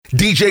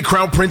DJ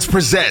Crown Prince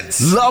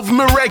presents Love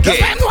Mi Reggae,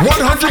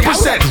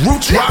 100%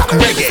 roots rock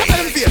reggae.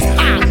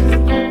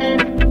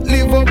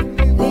 Live up,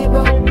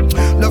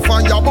 the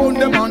fire burn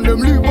them and them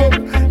live up.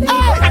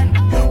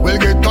 We'll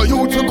get the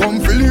youth to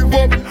come for live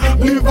up.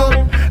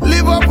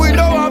 We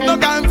don't have no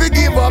time for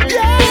give up.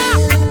 Yeah,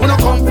 we don't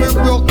come for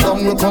broke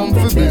down, we come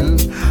for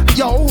build.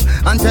 Yo,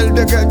 until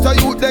they get the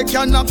youth, they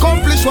can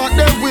accomplish what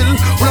they will.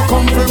 We don't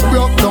come for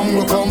broke down,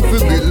 we come for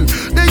build.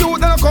 The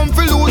youth that come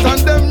for lose and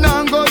them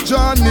now go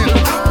journey.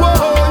 Whoa,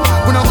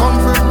 we don't come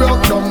for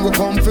broke down, we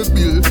come for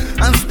build.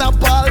 And stop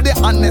all the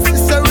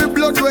unnecessary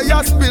blood where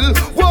you spill.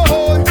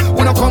 Whoa,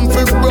 we don't come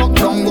for broke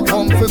down, we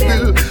come for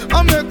build.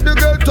 And make the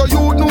ghetto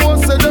youth know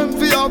say them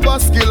fi have a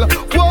skill.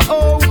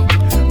 Whoa,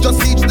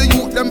 just teach the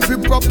youth them fi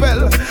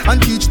propel,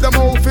 and teach them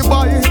how fi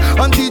buy,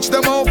 and teach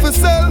them how fi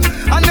sell,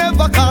 and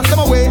never cast them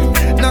away,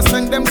 now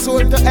send them soul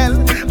to hell.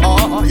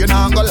 Oh, you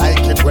not gonna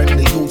like it when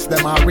the youth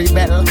them are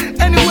rebel.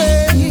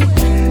 Anyway,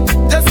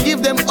 just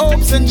give them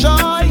hopes and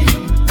joy.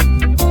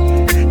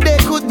 They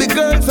could be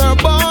girls or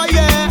boys,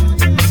 yeah.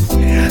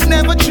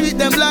 Never treat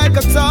them like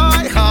a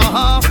toy.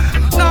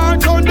 Now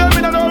turn them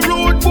in a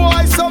rude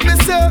boy. So me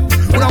say,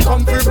 we don't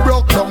come for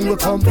broke down, we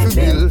come for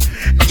build.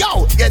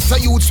 Yo, get a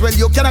youth when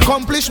you can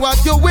accomplish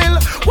what you will.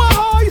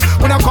 Why?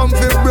 We don't come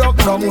for broke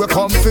down, we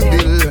come for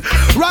build.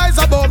 Rise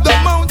above the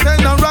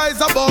mountain and rise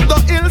above the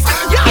hills.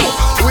 Yo,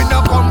 we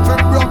don't come for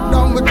broke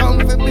down, we come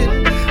for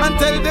build.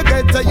 Until they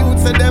get a youth,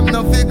 say them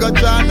no figure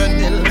John and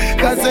Hill.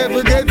 Cause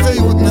every get a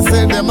youth, me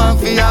say them and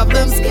fi have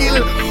them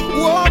skill.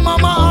 Whoa,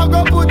 mama, I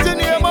go put your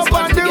name up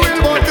on the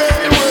wheel, but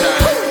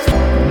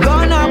anyway.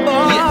 Gonna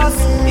boss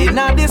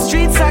inna the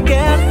streets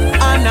again,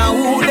 and now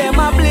who them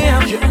a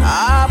blame?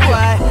 Ah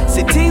boy,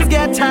 see things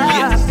get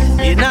hard,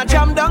 inna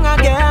jam down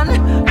again,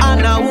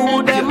 and now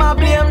who them a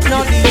blame?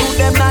 Now the youth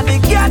them na the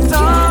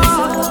ghetto,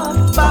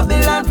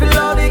 Babylon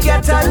below the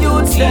ghetto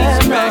youths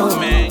them now.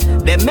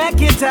 They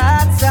make it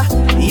hard,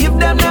 if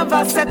them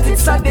never set it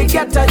so the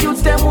ghetto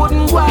youths them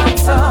wouldn't want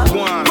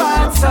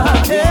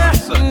yeah.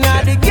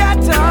 Now the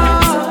ghetto,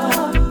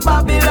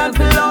 Babylon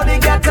below the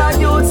ghetto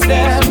youths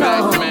them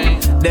now.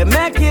 They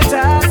make it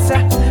hard,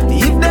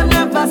 if them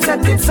never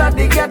set it so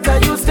the ghetto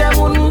youths them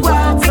wouldn't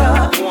want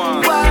yeah.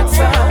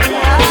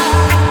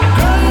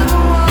 Girl, you're the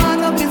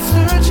one I've been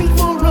searching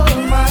for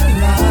all my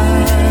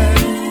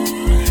life.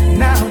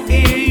 Now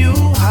here you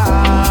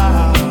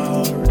are,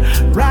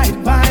 right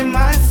by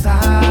my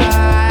side.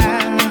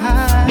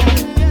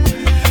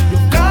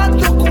 You've got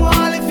the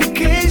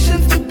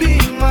qualifications to be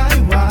my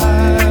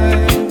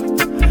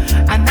wife,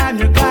 and I'm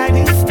your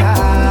guiding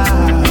star,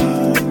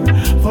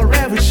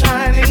 forever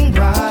shining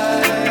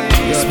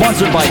bright.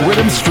 Sponsored by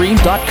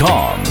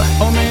RhythmStream.com.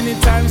 How many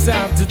times I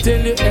have to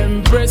tell you,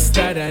 embrace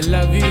that I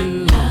love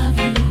you.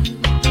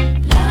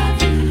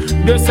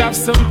 Just have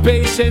some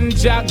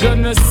patience, you're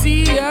gonna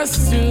see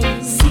us through.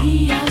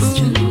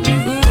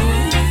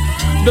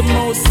 The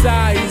Most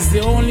High is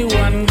the only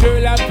one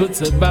girl I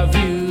put above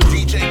you.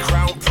 DJ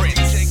Crown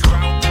Prince.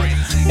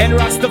 And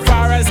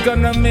Rastafari's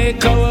gonna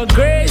make our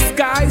gray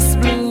skies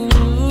blue.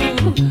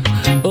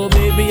 Oh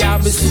baby, I'll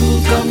be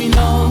soon coming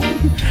home.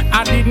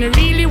 I didn't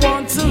really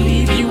want to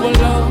leave you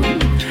alone.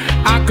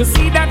 I could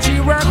see that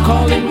you were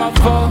calling my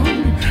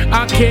phone.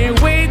 I can't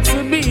wait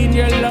to be in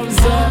your love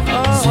zone.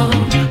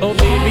 Oh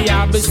baby,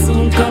 I'll be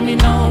soon coming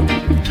home.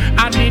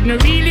 I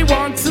didn't really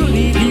want to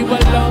leave you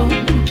alone.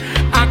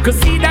 I could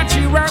see that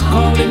you were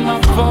calling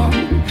my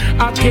phone.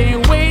 I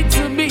can't wait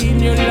to be in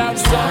your love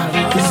zone.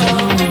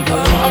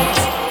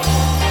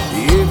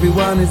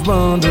 Everyone is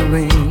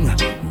wondering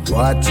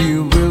what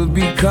you will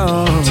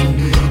become.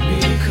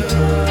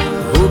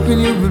 Hoping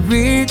you will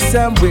reach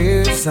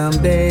somewhere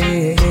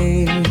someday.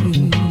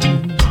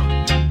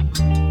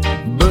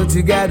 But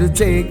you gotta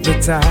take the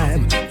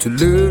time to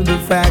learn the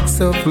facts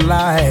of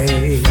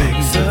life.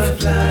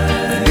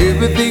 And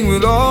everything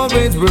will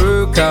always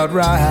work out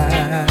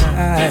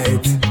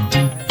right.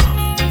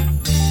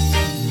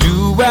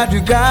 Do what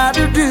you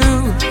gotta do,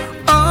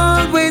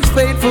 always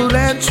faithful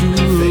and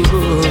true.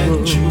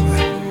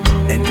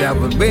 And that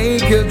will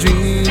make your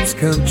dreams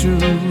come true.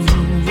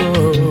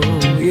 Oh,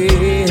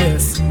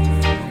 yes.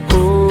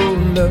 Oh,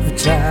 love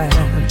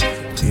child,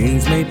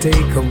 things may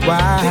take a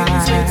while.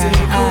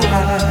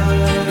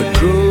 But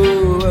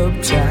grow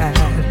up,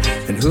 child,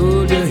 and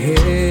hold your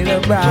head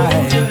up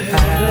high.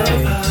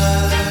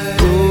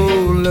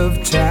 Oh, love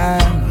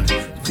child,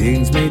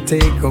 things may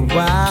take a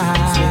while.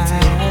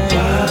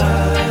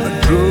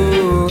 But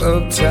grow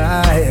up,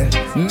 child,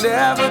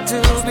 never to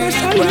be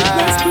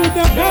wild. To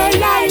the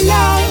girl I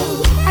love,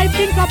 I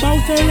think about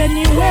her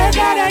anywhere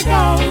that I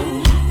go.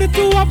 The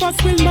two of us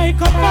will make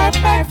a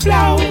perfect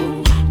flow.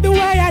 The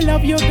way I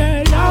love you,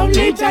 girl,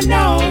 only you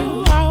know.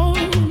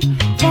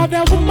 For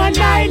the woman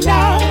I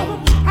love,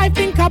 I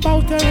think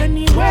about her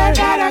anywhere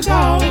that I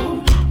go.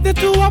 The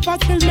two of us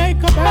will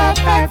make a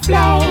perfect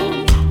flow.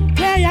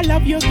 The way I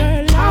love you,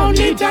 girl,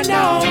 only you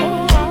know.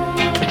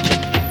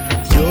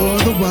 You're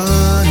the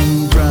one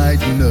who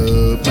brighten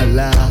up my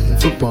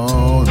life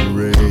upon a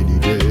rainy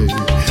day.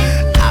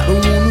 I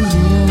don't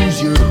wanna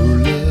lose your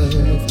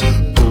love,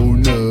 oh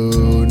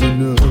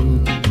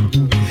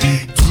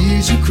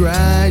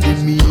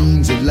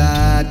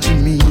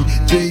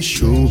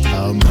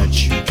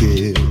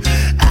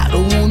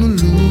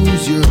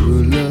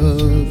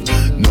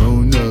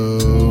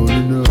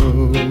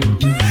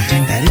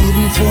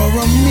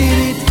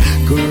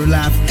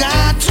I've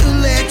got to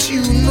let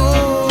you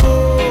know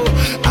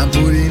I'm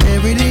putting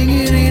everything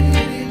in it.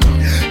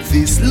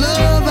 This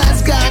love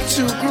has got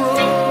to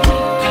grow.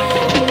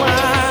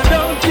 Why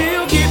don't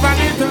you give a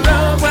little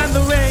love when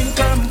the rain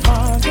comes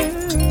falling?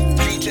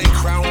 DJ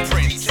Crown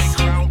Prince.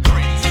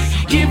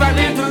 Give a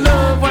little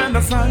love when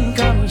the sun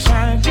comes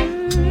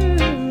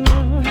shining.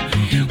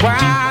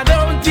 Why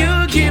don't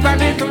you give a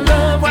little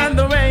love when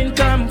the rain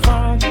comes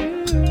falling?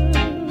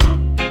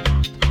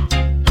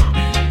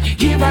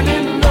 Give a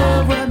little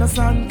love when the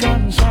sun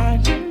comes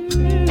shining.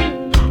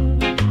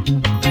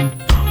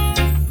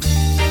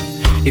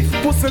 If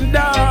puss and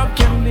dog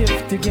can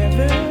live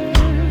together,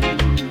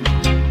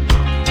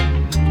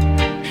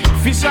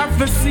 fish of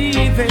the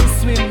sea they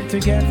swim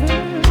together.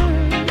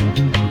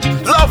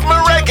 Love Mi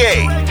Reggae.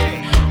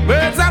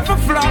 Birds of a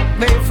flock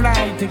they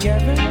fly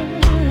together.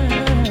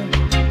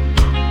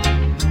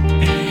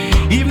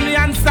 Even the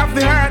ants of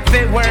the earth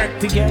they work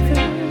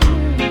together.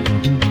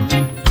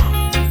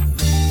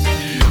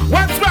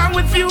 What's wrong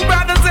with you,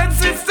 brothers and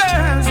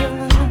sisters?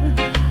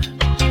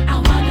 I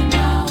wanna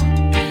know.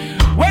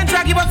 When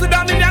Jah give us the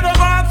dominion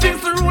over all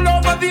things to rule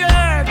over the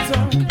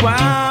earth,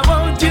 why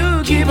won't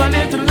you give a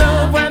little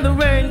love when the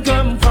rain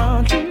comes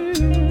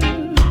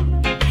falling?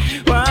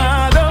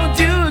 Why don't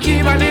you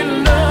give a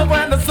little love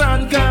when the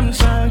sun comes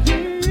shining?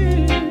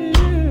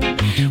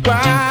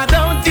 Why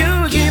don't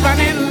you give a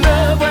little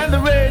love when the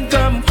rain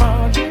comes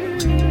falling?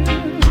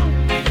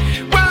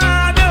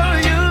 Why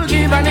don't you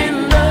give a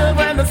little love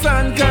when the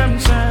sun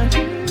comes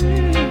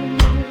shining?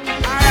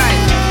 Alright,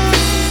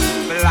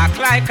 black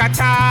like a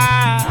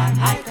tar.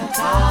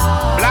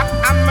 Black,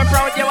 I'm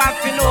proud you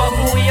have to know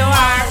who you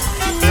are.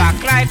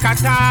 Black like a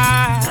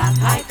tar.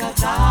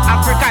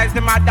 Africa is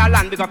the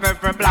motherland, big up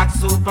every black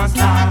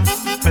superstar.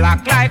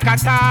 Black like a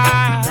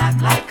tar.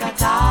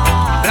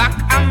 Black,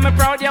 I'm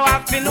proud you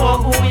have to know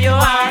who you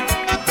are.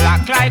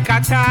 Black like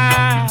a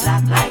tar.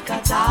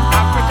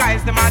 Africa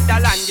is the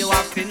motherland, you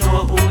have to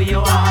know who you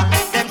are.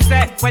 Them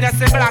say, when you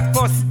say black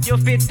bus, you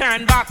fit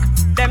turn back.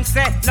 Them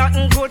say,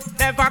 nothing good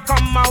never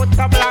come out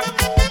of black.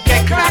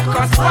 Get crack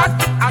or what?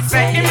 I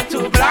say him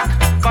too black.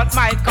 But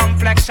my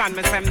complexion,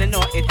 me say me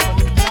know it.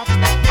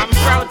 I'm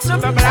proud to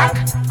be black.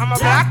 I'm a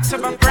black to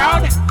be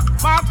proud.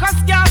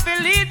 Marcus Garvey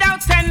lead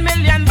out 10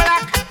 million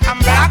black. I'm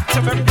black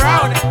to be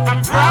proud.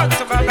 I'm proud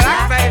to be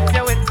black. So if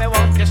you with me,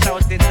 won't you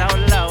shout it out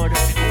loud?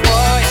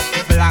 Boy,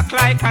 black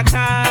like a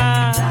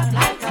tar.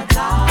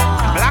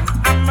 Black,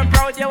 I'm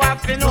proud you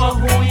have to know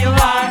who you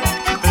are.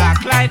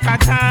 Black like a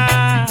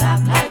tar.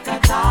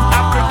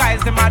 Africa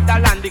is the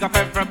motherland, big up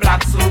every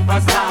black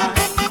superstar.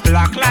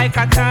 Black like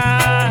a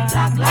tar.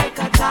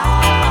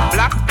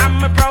 Black,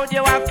 I'm proud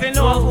you have to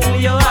know who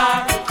you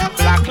are.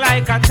 Black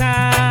like a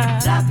tar.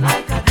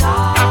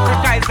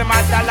 Africa is the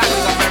motherland,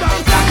 big up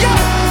every black.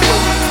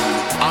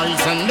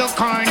 Eyes on the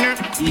corner,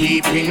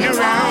 peeping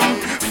around.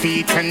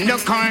 Feet in the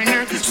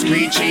corner,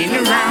 screeching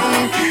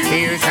around.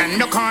 Ears in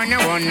the corner,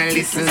 wanna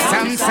listen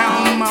some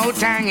sound. Mouth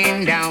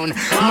hanging down,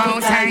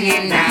 mouth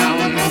hanging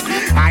down.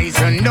 Eyes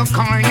on the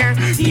corner,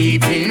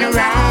 peeping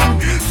around.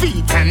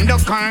 Feet in the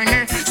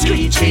corner,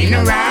 screeching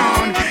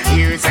around.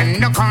 Ears in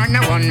the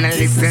corner, wanna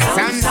listen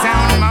some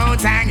sound.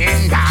 Mouth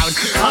hanging down.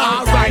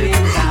 Alright,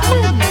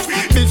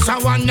 this a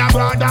one your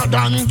brother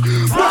done.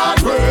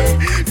 Broadway,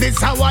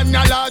 this a one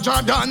your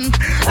larger done.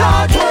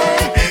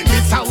 Broadway,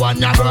 this a one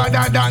your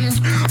brother done.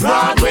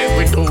 Broadway,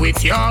 we do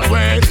it your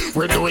way,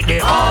 we do it the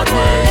hard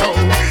way. Oh,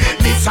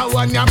 this a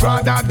one your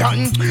brother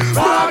done.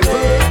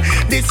 Broadway,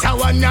 this a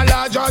one your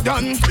larger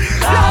done.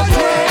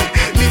 Broadway,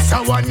 this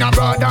a one your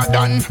brother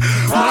done.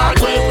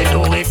 Broadway, we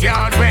do it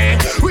your way,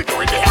 we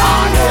do it the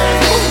hard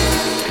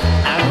way.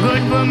 A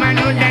good woman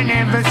would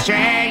never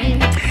stray,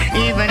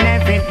 even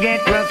if it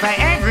get rougher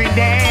every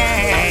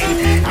day.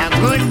 A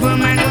good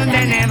woman would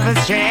never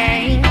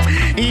stray,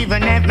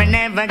 even if me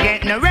never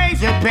get no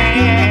razor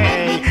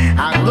pay.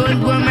 A good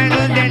woman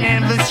would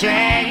never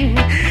stray,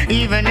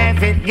 even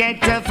if it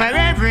get tougher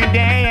every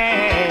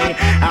day.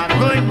 A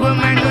good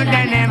woman would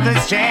never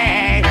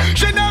stray.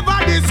 She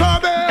never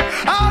disobey.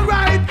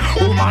 Alright,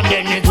 woman,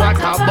 then it's what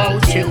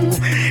about you?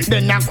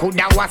 Then I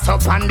coulda what's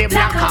up on the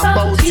block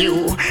about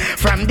you.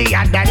 From the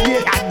other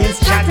day, I this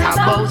chat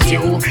about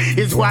you.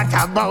 Is what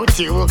about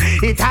you?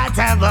 It hot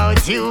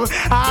about you.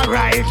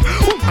 Alright,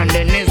 woman,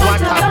 then is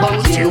what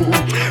about you?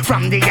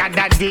 From the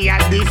other day, I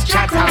this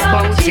chat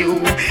about you.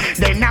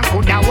 Then I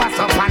coulda what's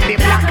up on the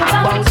block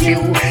about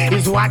you.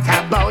 Is what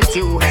about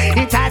you?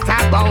 It hot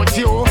about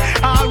you.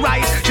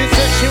 Alright, she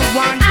says she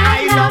want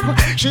I love.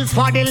 She's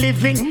for the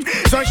living,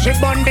 so she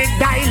born the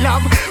die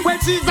love. Well,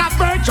 she's a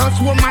virtuous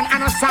woman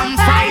and a some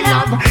fine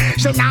love.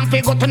 She now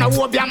fi go to no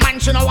Obia man,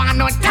 she no want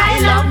no tie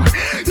love.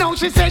 Now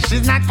she says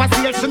she's not for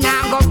sale, she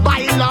now go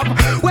buy love.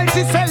 Well,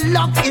 she say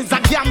love is a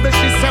gamble,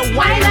 she say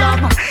why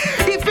love?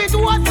 If it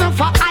wasn't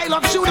for I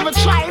love, she would never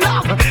try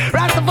love.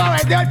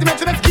 Rastafari, the ultimate,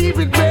 so let's keep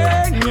it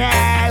burn.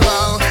 Yeah,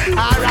 well,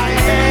 alright.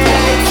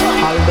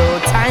 Although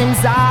times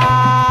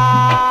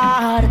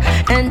hard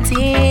and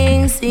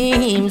things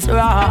seems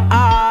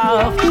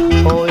rough,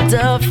 hold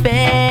the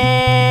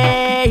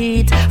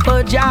faith,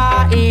 for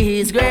Jah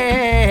is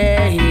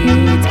great.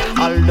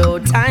 Although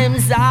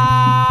times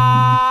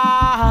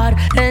hard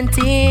and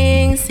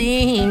things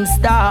seem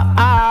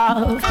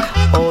tough,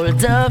 hold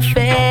the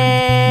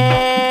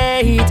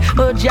faith.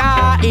 Oh,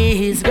 Jah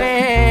is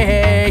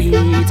great.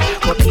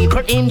 But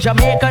people in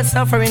Jamaica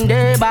suffering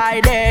day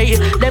by day.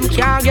 Them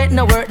can't get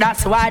no work,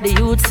 that's why the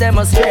youths them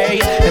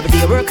astray. Every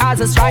day workers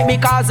a strike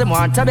because them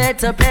want a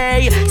better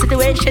pay.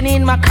 Situation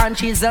in my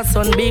country's a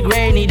sun big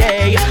rainy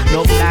day.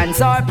 No plans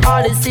or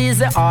policies,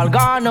 they all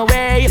gone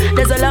away.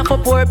 There's a lot for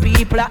poor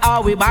people,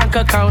 how we bank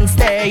accounts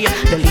stay.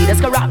 The leaders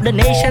corrupt the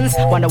nations,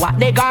 wonder what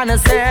they gonna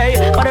say.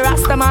 But the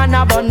Rasta man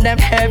abund them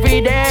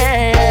every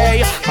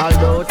day.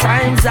 Although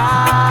times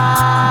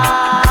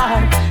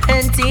hard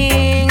and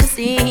things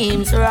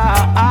seems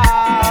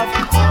rough,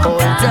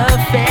 hold the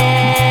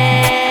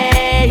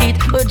faith,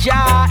 but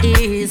Jah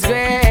is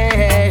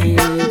great.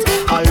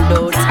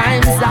 Although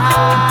times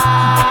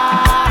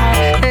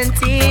hard and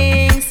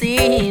things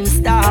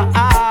seems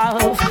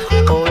tough,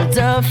 hold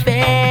the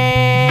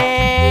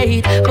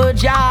faith, but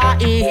Jah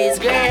is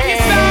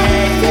great.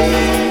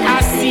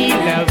 I see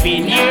love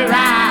in your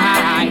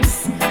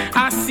eyes.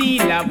 I see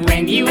love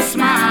when you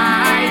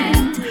smile.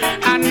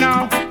 I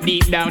know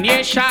deep down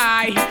you're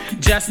shy,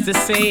 just to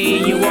say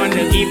you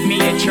wanna give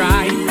me a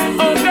try.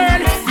 Oh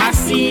girl, I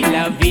see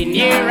love in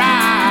your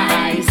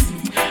eyes.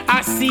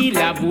 I see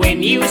love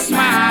when you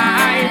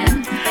smile.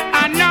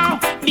 I know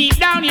deep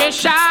down you're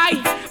shy,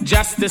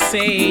 just to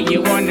say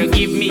you wanna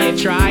give me a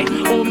try.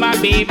 Oh my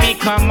baby,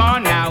 come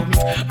on now.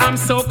 I'm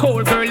so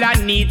cold, girl, I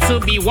need to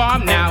be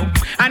warm now.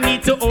 I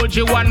need to hold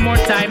you one more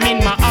time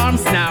in my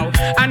arms now.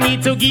 I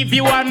need to give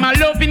you all my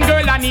loving,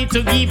 girl. I need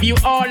to give you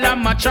all of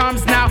my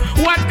charms now.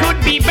 What could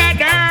be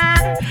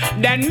better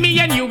than me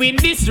and you in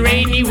this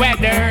rainy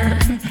weather?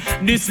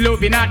 This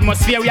loving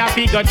atmosphere we have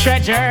bigger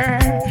treasure.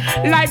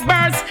 Like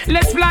birds,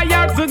 let's fly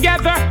out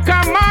together.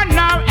 Come on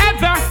now,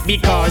 ever.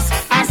 Because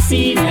I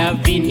see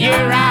love in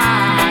your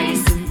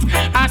eyes.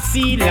 I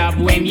see love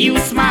when you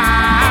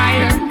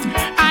smile.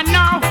 I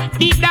know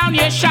deep down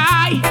you're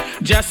shy,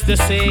 just to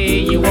say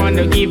you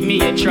wanna give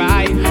me a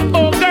try.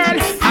 Oh girl,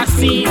 I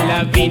see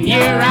love in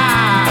your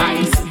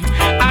eyes.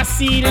 I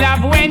see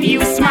love when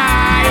you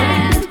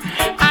smile.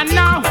 I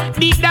know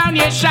deep down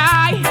you're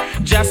shy,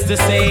 just to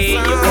say you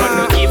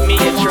wanna give me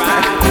a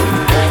try.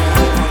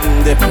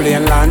 The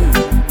plain land,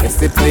 it's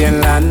the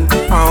plain land.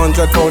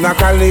 100 pound of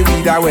Cali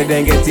weed, where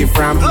they get it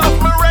from? Love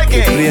my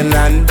reggae. The plain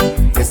land,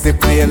 it's the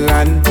plain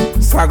land.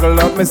 Struggle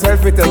up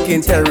myself with taking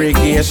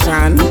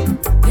interrogation.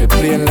 The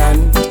plain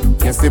land,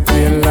 it's the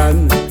plain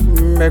land.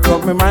 Make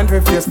up my mind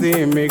to face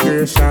the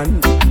immigration.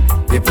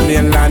 The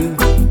plain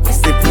land, it's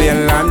the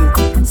plain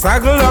land.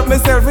 Struggle up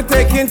myself with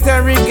taking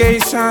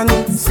interrogation.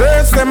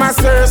 Search them, I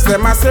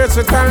search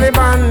with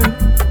Taliban.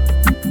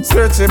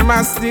 Searching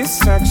mass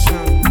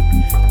distraction.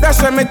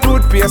 Dash me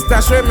toothpaste,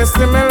 dash me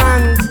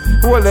stimulant.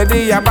 Hold the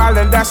diaball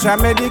and dash a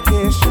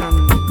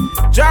medication.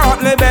 Draw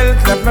up me belt,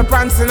 left me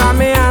pants in a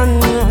me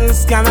hand.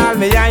 Scan all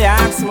me eye,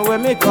 ask me where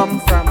me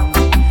come from.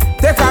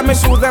 Take off me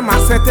shoes, them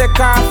and say take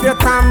off your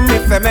tam.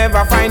 If them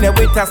ever find a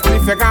with a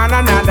spliff, you gone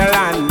another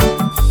land.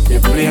 The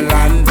plain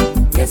land,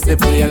 yes the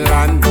plain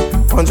land.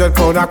 100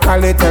 pound of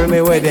Cali, tell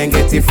me where they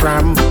get it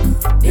from.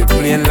 The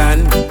plain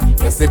land,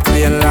 yes the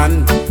plain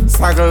land.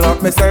 Struggle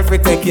up myself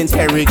with take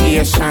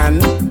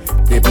interrogation.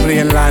 The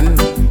plain land,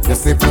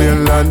 yes the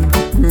plain land.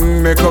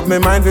 Make up my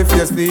mind to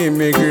face the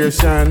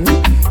immigration.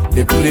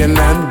 The plain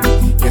land,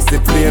 yes the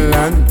plain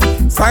land.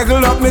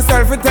 Cycle up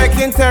myself to take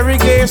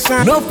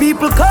interrogation. No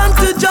people come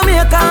to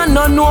Jamaica and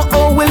not know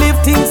how we live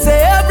things.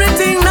 Say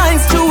everything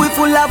nice, true, we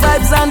full of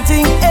vibes and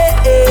things.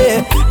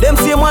 Them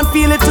same one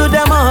feel it to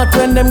them heart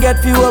when them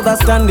get few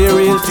understand the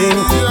real thing.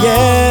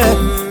 Yeah,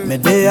 me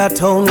day at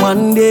town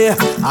one day,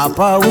 up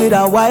with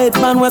a white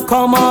man we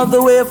come all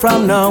the way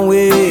from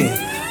Norway.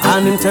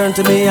 And him turn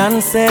to me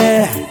and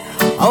say,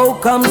 how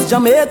comes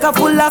Jamaica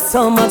full of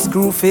so much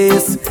screw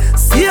face?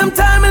 Same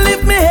time I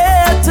lift me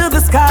head to the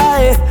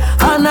sky,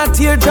 and a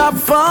teardrop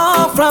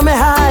fall from me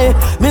high.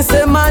 Me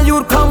say my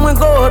youth come we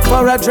go out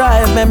for a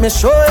drive. Let me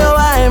show you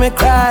why me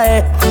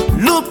cry.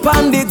 Look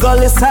on the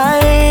gully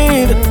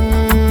side.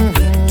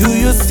 Do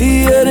you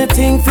see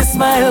anything to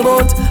smile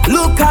about?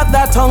 Look at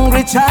that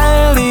hungry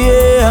child,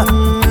 yeah.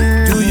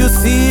 Do you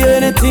see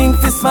anything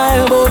to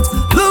smile about?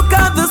 Look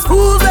at the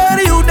schools where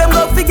the youth them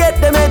go to get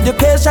them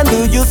education.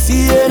 Do you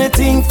see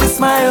anything to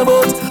smile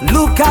about?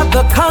 Look at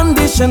the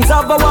conditions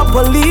of our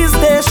police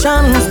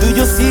stations. Do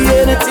you see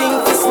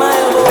anything to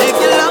smile about? Make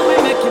it long, we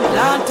make him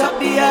plant up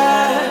the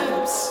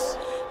herbs.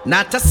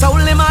 Not a soul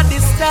him at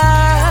this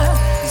time.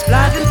 He's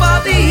planting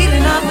for the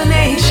healing of the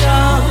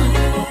nation.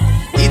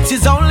 It's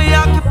his only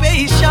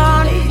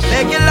occupation.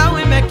 Make it long,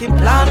 we make him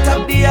plant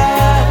up the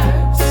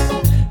herbs.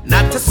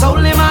 Not a soul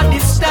him at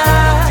this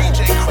time.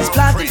 He's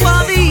planting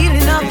for the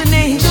healing of the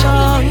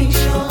nation.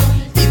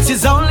 It's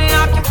his only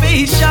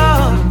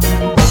occupation.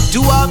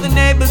 To all the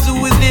neighbors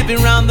who is living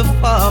around the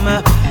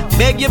farmer,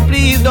 beg you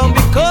please don't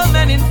become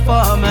an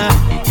informer.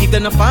 If they're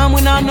not farm,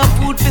 we not enough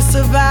food to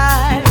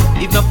survive.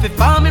 If not for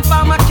farming,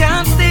 farmer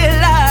can't stay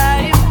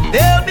alive.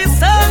 They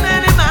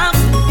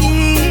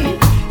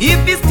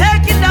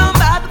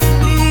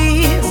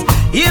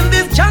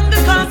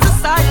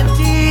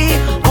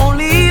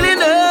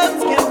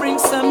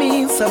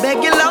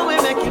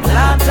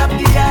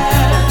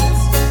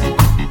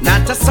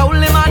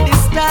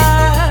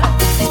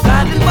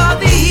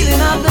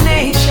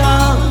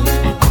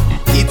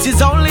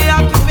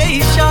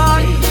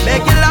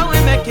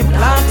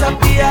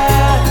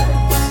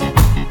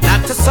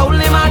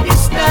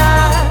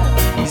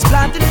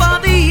fighting for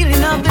the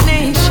healing of the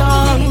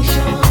nation.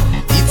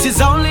 It's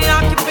his only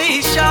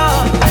occupation.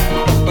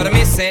 But I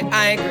may say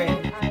I agree.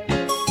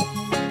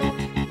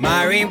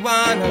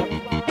 Marijuana,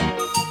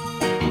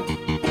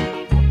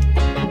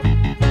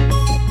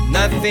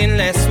 nothing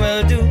less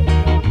will do.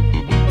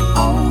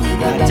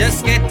 I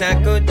just get a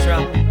good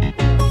drop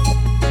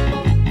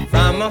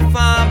from a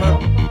farmer.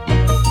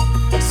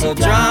 So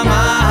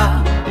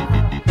drama,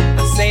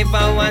 I save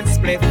a one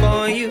split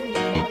for you.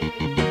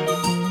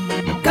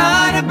 I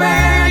gotta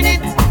burn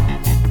it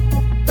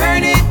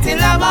till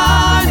the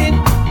morning.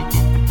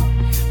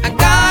 I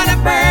gotta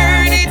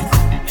burn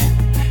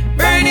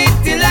it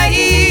till the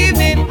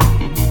evening.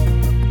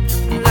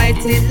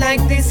 Light it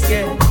like this,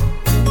 yeah.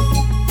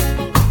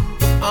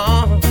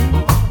 Oh,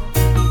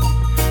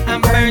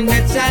 and burn the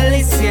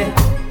chalice, yeah.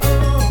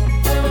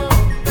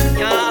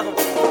 Yeah.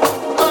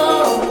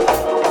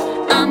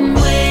 Oh, I'm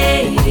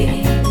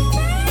waiting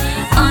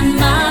on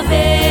my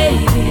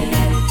baby.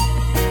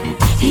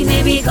 He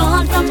may be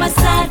gone from my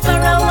side for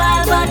a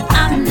while, but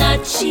I'm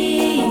not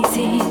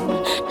cheating.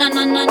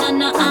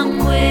 No,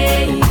 I'm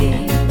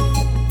waiting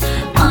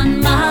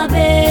on my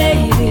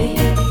baby.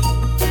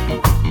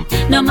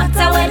 No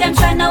matter what I'm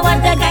trying, no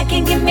other guy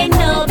can give me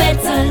no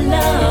better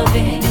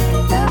loving.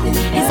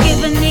 He's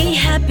giving me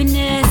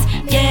happiness,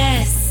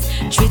 yes.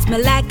 Treats me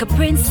like a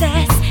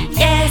princess,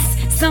 yes.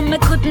 Some I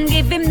couldn't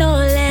give him no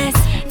less,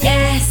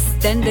 yes.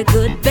 Then the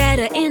good,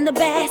 better, and the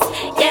best,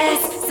 yes.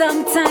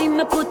 Sometime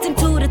I put him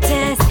to the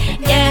test,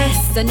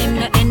 yes. And him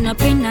not end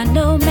up in a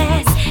no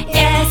mess,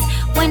 yes.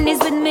 When he's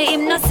with me,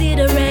 him not see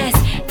the rest,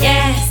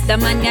 yes. The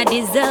man ya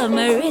deserve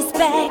my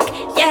respect,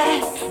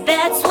 yes.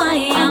 That's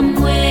why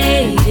I'm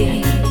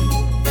waiting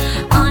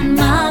on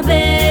my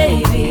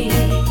baby.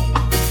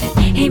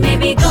 He may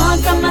be gone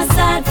from my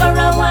side for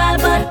a while,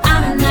 but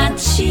I'm not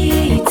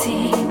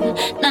cheating.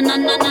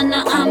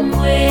 No, I'm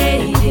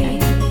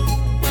waiting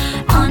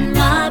on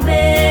my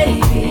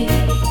baby.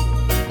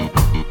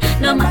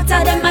 No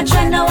matter them I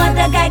try, no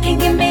other guy can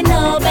give me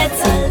no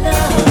better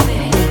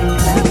loving.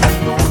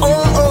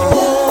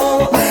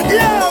 Oh,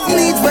 love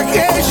needs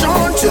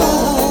vacation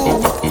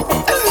too,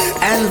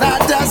 and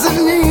that doesn't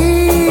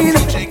mean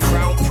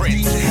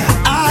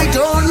I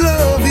don't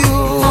love you.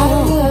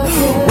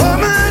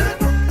 Woman,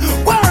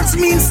 words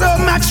mean so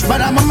much,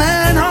 but I'm a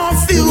man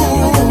of few,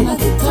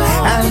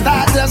 and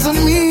that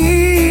doesn't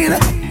mean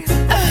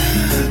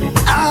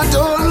I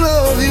don't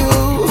love you.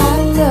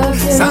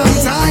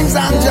 Sometimes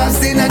I'm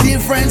just in a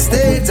different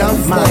state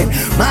of mind.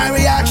 My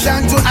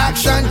reaction to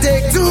action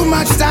take too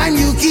much time.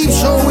 You keep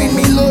showing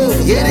me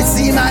love, yet it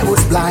seemed I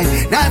was blind.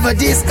 Never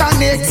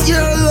disconnect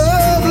your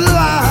love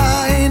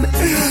line.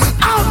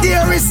 Out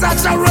there is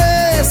such a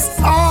race.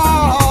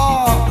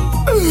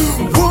 Oh,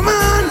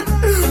 woman,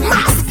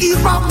 must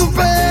keep up the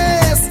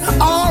pace.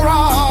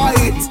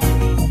 Alright,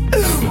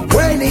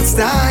 when it's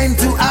time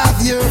to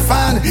have your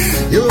fun,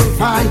 you'll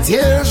find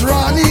tears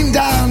running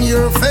down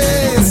your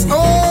face.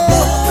 Oh,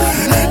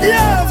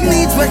 love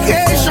needs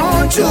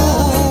vacation too,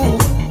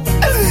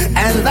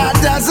 and that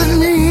doesn't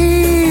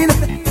mean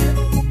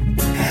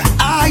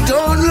I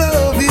don't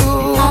love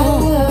you.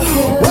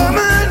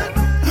 Woman,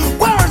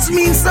 words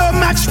mean so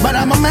much, but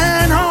I'm a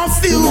man of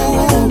few,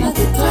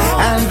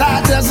 and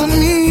that doesn't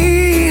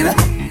mean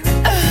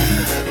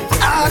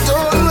I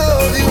don't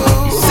love you.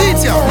 Sit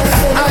down.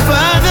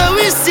 Father,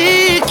 we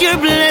seek your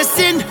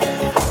blessing.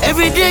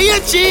 Every day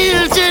your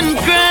children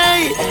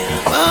cry.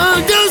 Oh,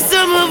 those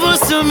some of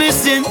us are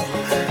missing.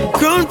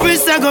 Crown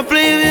Prince, I go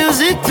play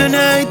music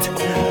tonight.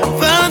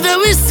 Father,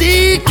 we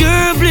seek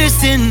your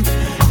blessing.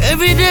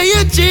 Every day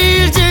your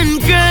children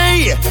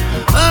cry.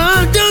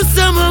 Oh, those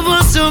some of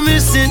us are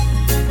missing.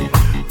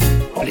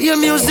 Play your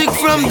music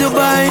from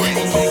Dubai,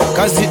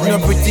 cause it no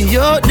pretty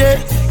out there.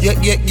 Yeah.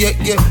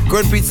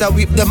 Crown Prince, I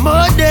whip them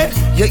out there.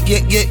 Yeah.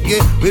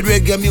 With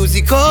reggae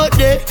music out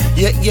there.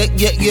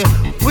 Yeah.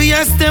 We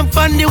are stamp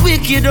on the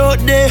wicked out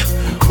there.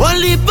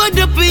 Only bad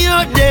up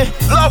out there.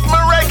 Love my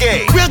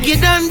reggae.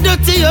 Rugged and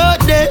dirty out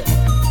there.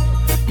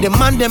 The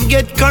man them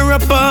get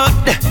corrupt out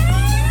there.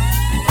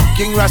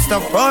 King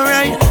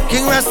Rastafari,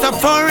 King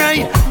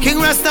Rastafari, King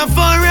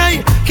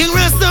Rastafari, King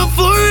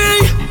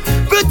Rastafari.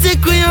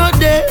 Protect we out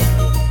there.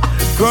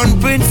 Crown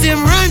Prince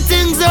him run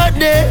things out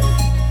there.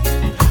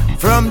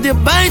 From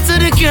Dubai to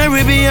the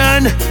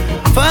Caribbean.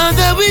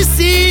 Father, we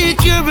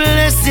seek your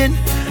blessing.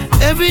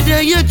 Every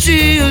day your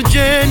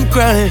children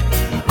cry.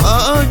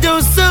 Oh,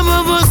 though some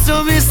of us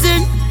are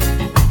missing.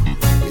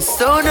 We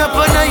stone up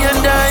and I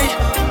and die.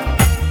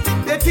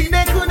 They think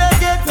they could not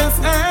get us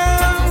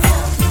out,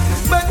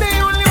 but they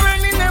only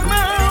running them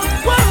out.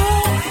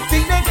 Whoa.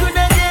 Think they could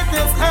not get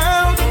us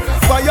out.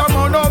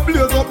 Fireman and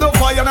blaze up the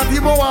fire, not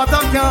even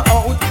water can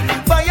out.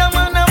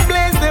 Fireman and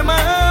blaze them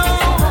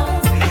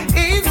out.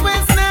 East,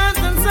 west, north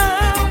and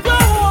south.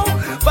 Whoa.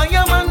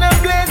 Fireman and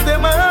blaze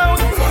them out.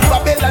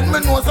 Babylon, me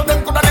know so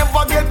them could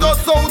never get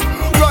us out.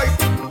 Right.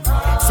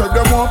 Say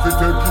them want to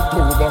take it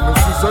over, me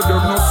see say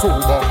them not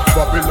sober.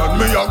 Babylon,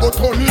 me a go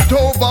turn it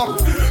over.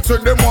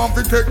 say them want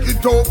to take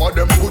it over,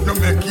 them couldn't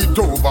make it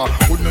over,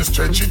 couldn't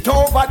stretch it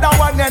over. That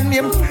one and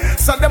him,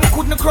 so them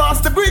couldn't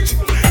cross the bridge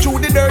through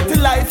the dirty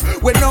life.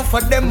 When none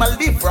for them a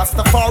live,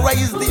 Rastafari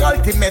is the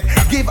ultimate.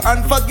 Give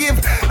and forgive,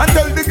 and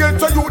tell the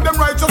ghetto you them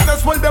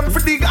righteousness, well them for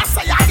dig. I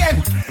say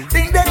again,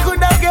 think they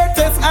could have get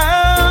us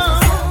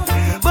out,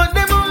 but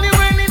them only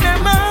running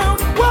them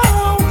out.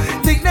 Wow,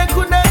 think they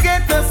could have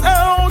get us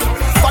out.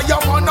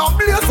 Fireman a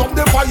blaze up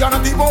the fire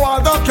and the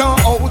water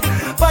can't out.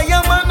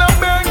 Fireman a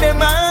burn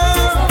them out.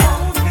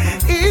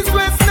 East,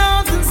 west,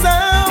 north and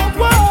south.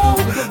 Wow,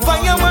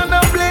 fireman a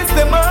blaze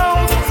them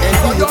out.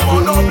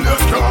 Fireman a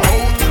blaze can't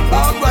out.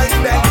 Alright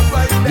then,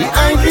 the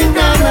ivory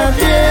man a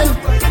jail,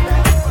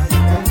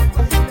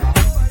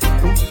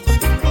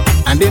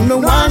 and them no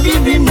one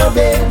give him no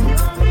bail.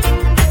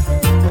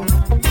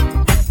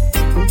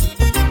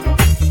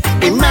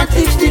 In my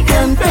teach the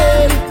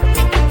campaign,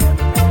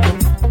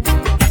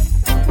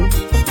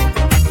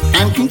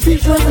 and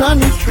Kingfish was on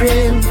his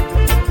trail.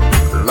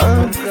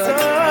 Lord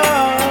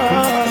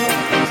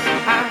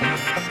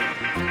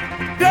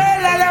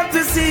Girl, I love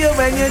to see you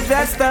when you're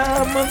dressed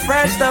up and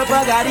freshed up.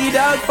 I got it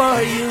out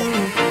for you.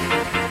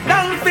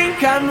 Don't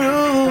think I'm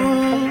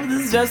rude.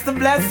 It's just a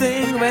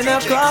blessing when I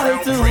call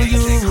to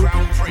you.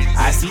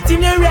 I see it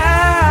in your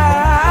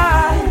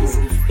eyes.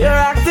 You're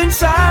acting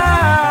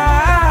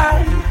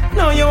shy.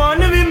 No, you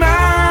wanna be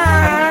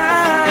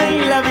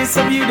mine. Love is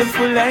so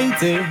beautiful,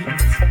 ain't it?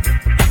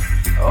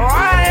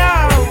 Why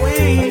are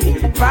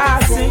we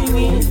passing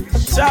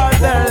each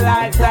other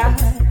like that?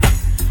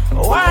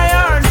 Why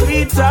aren't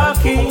we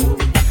talking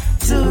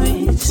to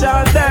each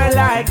other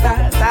like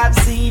that? I've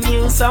seen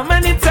you so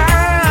many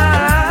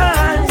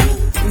times,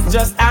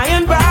 just I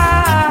and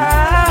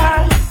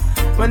by.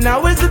 But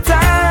now is the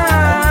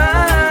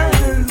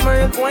time for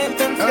your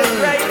acquaintance to get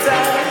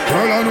brighter.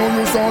 Girl, I know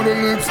you saw the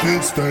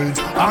lipstick stains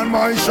on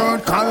my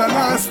shirt collar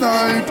last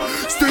night.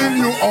 Still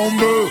you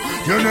humble,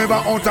 you never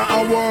utter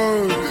a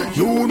word,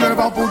 you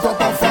never put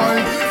up a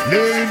fight.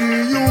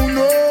 Lady, you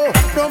know,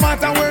 no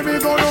matter where we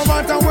go, no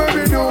matter where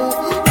we do,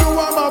 you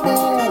are my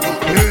boo.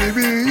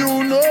 Baby,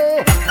 you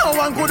know, no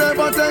one could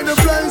ever take the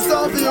place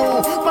of you.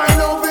 My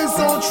love is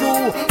so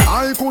true,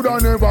 I coulda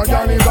never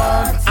got it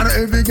back. And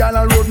every gal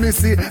I road me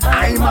see,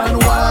 I'm on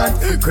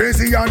one.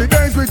 Crazy are the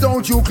days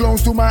without you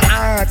close to my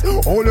heart.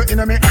 Hold you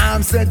in my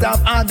arms, set up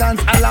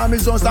ardent alarm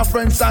is just a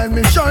friend sign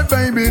me short,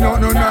 baby, no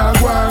one.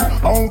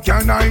 How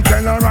can I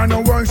tell her and the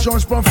world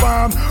just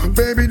perform?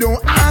 Baby,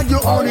 don't argue,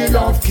 only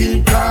love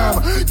keep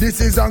calm. This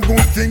is a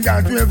good thing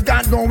that we've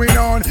got going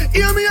on.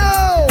 Hear me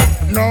out.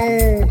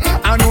 No,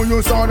 I know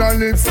you saw the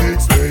lipstick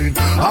stain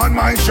on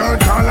my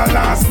shirt collar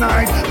last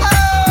night.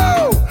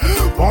 Oh,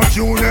 but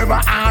you never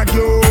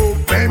argue.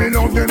 Baby,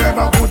 love, you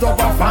never put up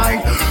a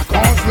fight.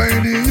 Cause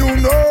lady, you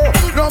know,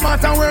 no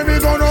matter where we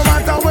go, no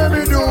matter where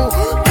we do,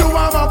 you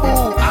are my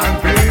boo.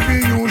 And baby,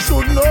 you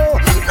should know,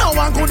 no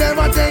one could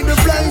ever take the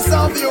place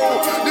of you.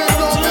 This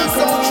love is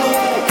so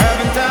true.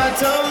 Haven't I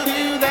told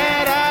you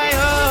that I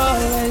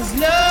always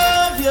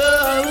love you?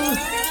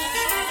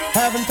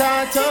 Haven't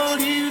I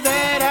told you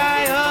that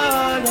I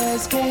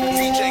always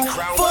care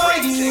for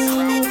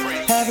you?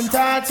 Haven't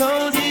I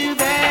told you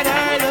that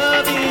our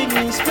loving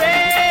is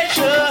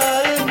special?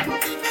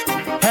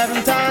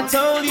 Haven't I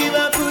told you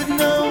I put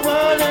no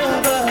one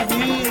above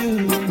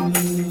you?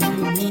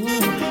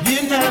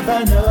 You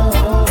never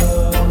know,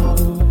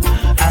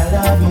 I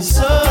love you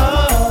so.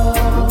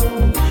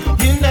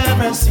 You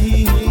never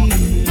see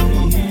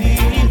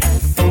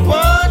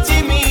what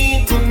you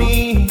mean to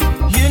me.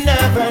 You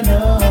never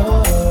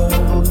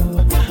know,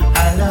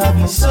 I love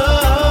you so.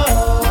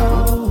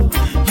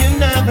 You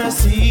never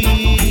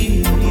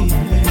see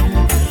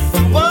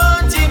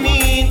what you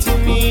mean to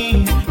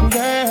me,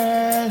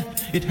 girl.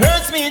 It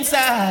hurts me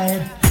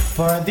inside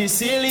for this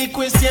silly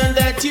question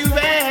that you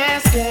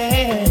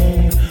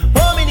asking.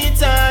 How many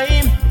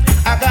times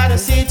I gotta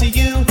say to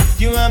you,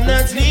 I'm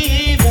not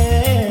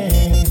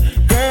leaving.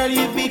 Girl,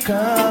 you've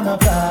become a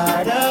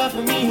part of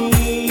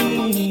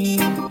me.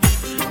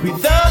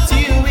 Without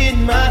you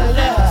in my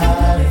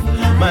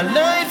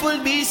life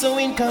will be so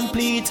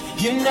incomplete.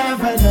 You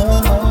never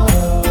know,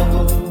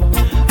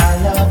 I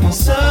love you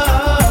so.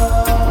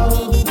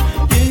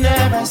 You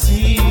never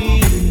see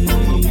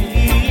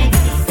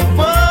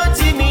what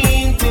you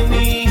mean to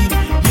me.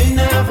 You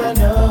never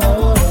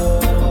know,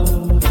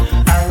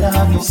 I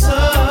love you so.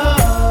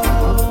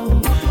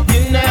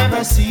 You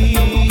never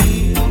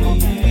see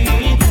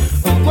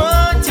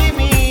what you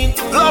mean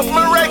to me. Love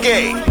Mi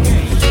Reggae.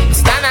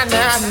 Na na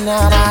na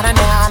na na na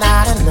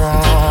na na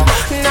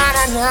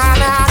na na na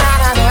na.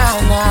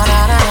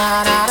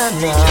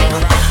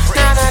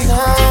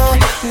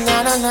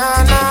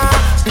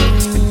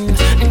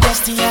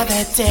 Just the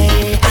other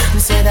day,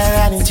 said I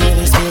ran into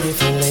this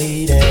beautiful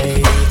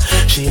lady.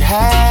 She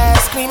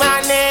asked me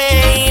my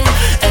name,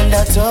 and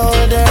I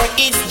told her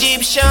it's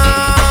Egyptian.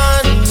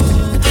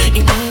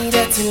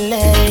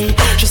 Immediately,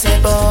 she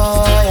said, boy,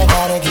 I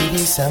gotta give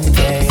you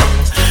something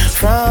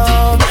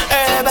from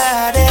her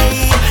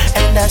body.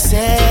 And I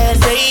said,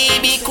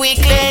 baby,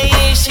 quickly.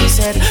 She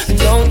said,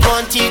 don't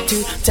want you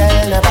to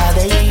tell nobody.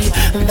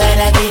 but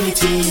I give it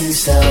to you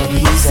so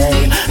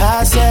easy.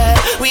 I said,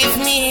 with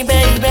me,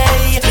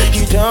 baby,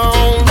 you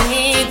don't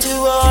need to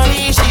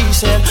worry. She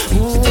said,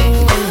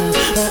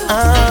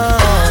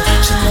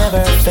 she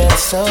never felt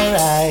so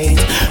right.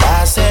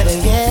 I said,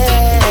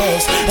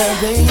 yes,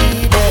 baby,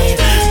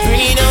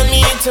 bring it on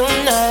me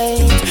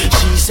tonight.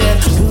 She said,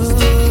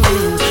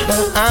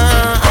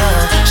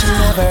 she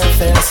never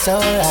felt so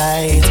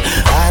right.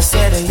 I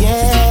said,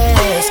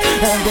 yes,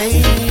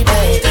 baby,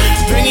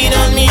 bring it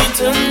on me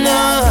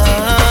tonight.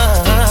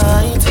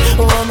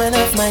 Woman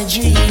of my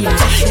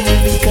dreams, you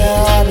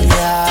become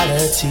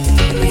reality.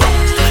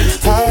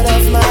 Out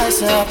of my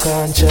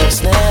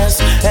subconsciousness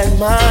and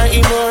my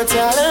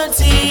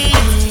immortality.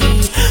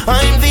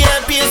 I'm the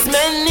happiest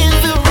man in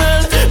the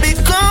world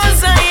because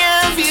I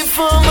have you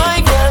for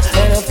my girl.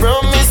 And I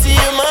promise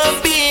you, my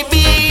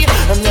baby,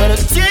 I'm gonna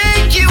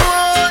take you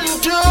on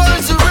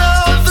tours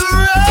around the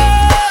world.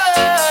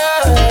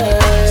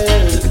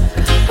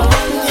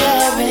 Oh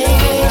yeah,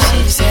 baby, she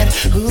said,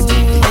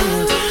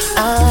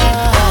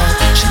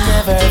 she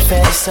never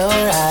felt so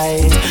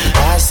right.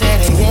 I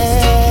said,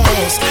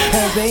 yes,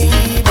 baby,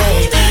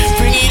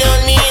 bring it on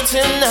me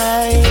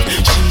tonight.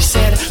 She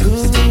said,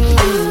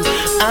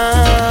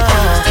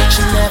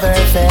 she never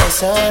felt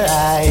so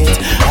right.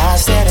 I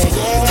said,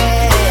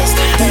 yes,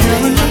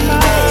 baby,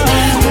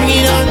 bring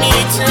it on me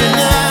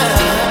tonight.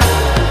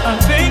 I'm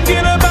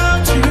thinking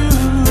about you.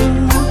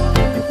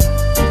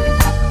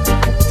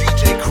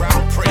 DJ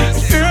Crowd Praise.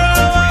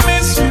 Girl, I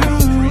miss you.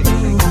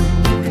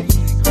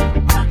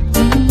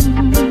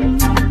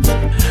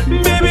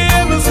 Baby,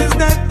 ever since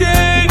that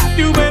day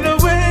you went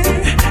away,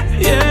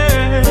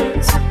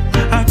 yes,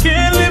 I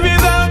can't live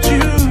without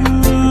you.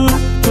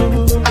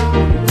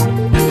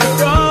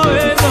 You're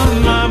always on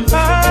my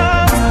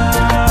mind.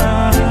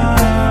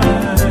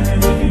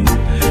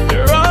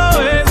 You're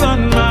always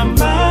on my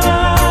mind.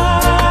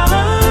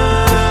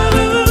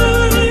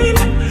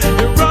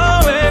 You're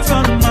always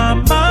on my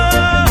mind.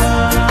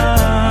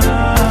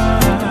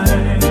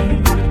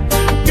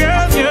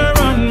 Girl, you're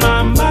on my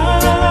mind.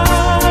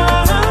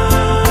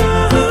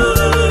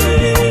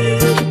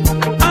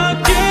 I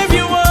gave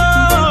you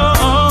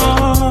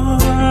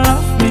all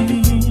of me,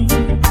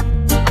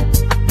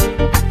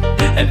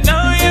 and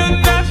now you're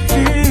not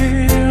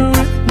here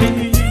with me.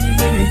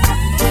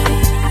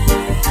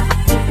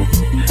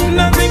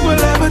 Nothing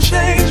will ever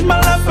change. My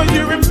love for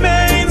you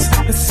remains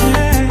the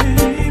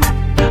same.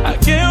 I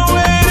can't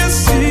wait to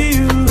see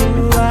you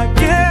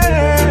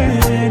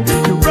again.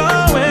 You're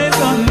always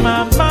on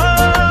my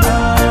mind.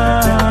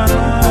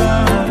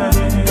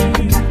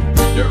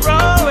 You're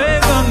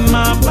always on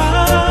my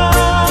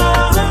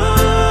mind.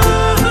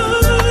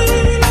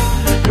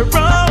 You're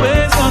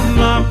always on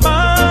my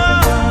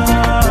mind.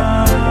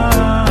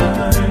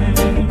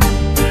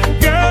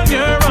 Girl,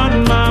 you're on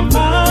my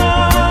mind.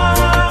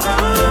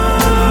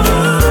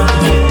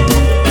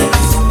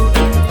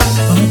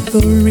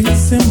 The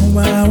reason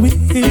why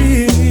we're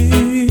here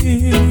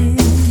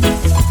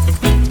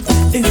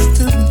is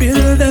to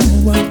build up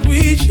what we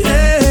share.